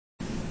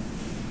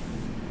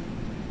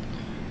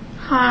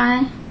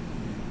Hi.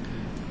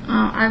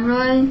 I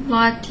really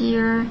liked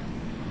your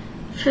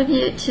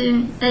tribute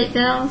to 8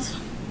 Bells.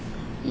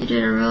 You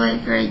did a really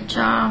great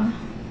job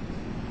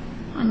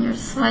on your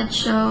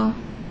slideshow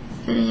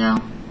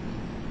video.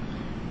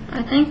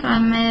 I think I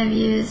may have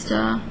used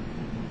some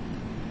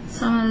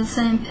of the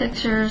same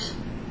pictures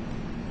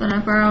that I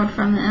borrowed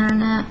from the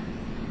internet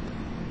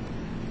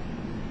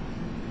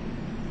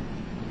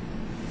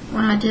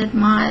when I did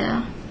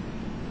my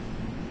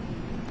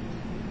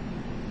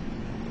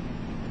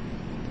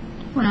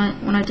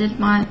when I did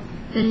my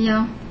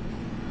video.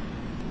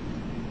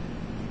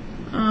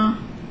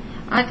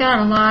 I got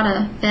a lot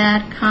of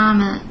bad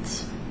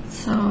comments,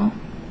 so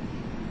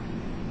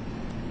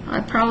I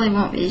probably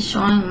won't be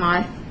showing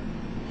my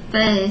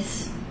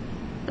face,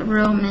 the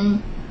real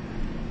me,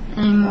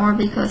 anymore,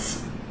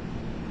 because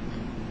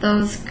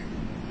those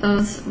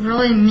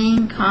really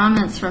mean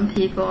comments from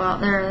people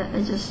out there,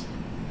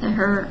 they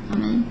hurt. I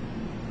mean,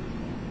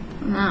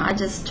 I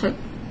just took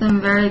them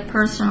very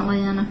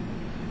personally, and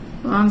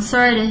well, I'm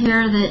sorry to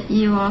hear that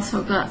you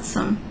also got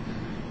some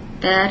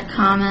bad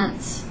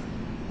comments.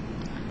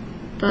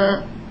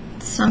 But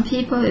some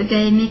people who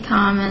gave me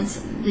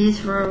comments,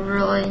 these were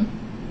really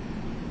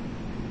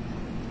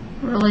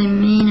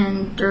mean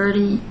and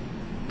dirty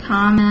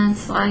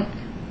comments, like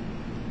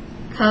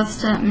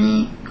cussed at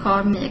me,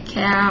 called me a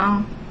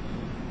cow,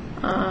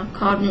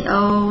 called me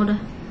old.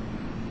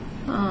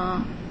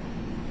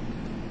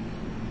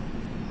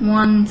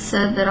 One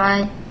said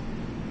that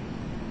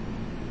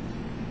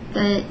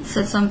they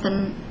said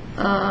something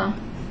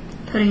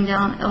putting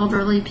down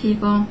elderly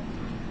people.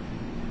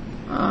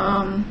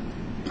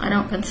 I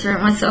don't consider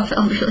myself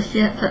elderly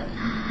yet, but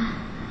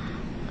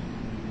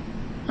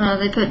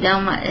they put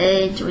down my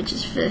age, which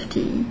is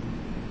 50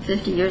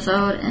 years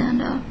old,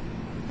 and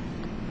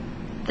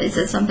they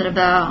said something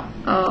about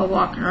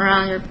walking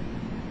around your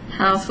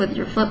house with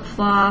your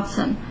flip-flops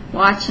and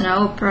watching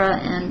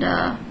Oprah and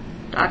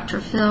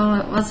Dr. Phil,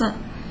 it wasn't,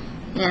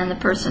 and the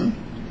person,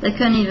 they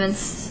couldn't even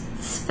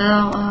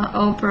spell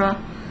Oprah,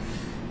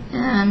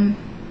 and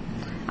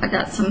I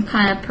got some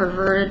kind of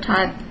perverted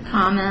type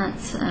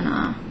comments,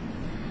 and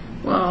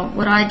well,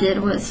 what I did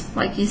was,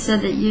 like you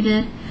said that you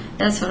did,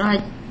 that's what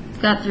I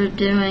got through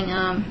doing,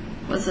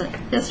 was it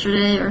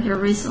yesterday or here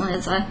recently,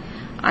 is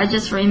I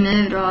just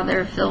removed all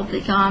their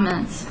filthy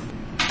comments,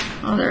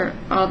 all their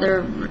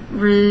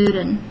rude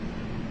and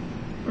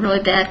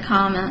really bad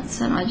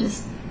comments, and I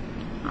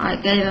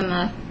gave them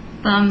a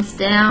thumbs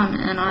down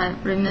and I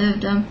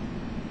removed them.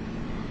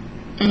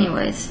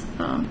 Anyways,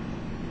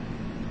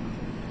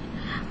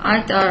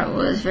 I thought it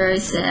was very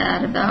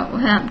sad about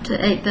what happened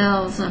to 8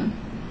 Bells, and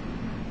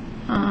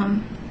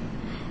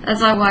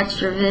as I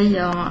watched your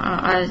video,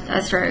 I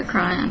started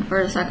crying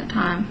for the second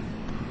time.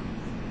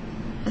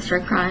 I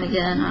started crying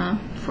again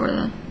for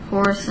the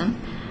horse, and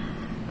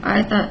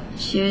I thought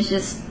she was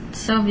just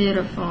so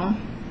beautiful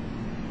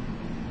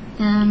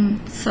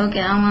and so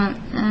gallant,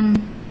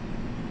 and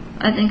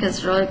I think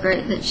it's really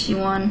great that she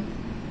won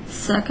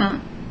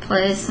second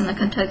place in the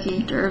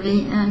Kentucky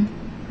Derby, and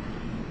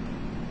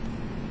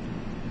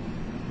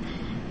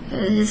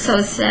it's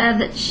so sad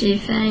that she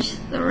finished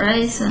the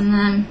race, and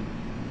then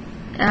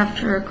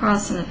after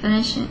crossing the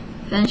finish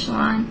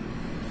line,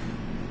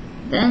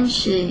 then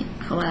she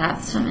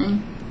collapsed. I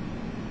mean,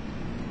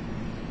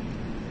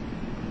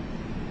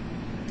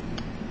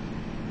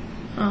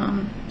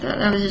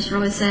 that was just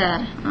really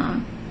sad.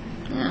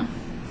 Yeah.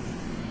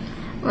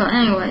 Well,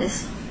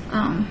 anyways,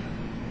 I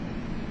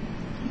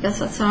guess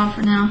that's all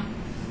for now.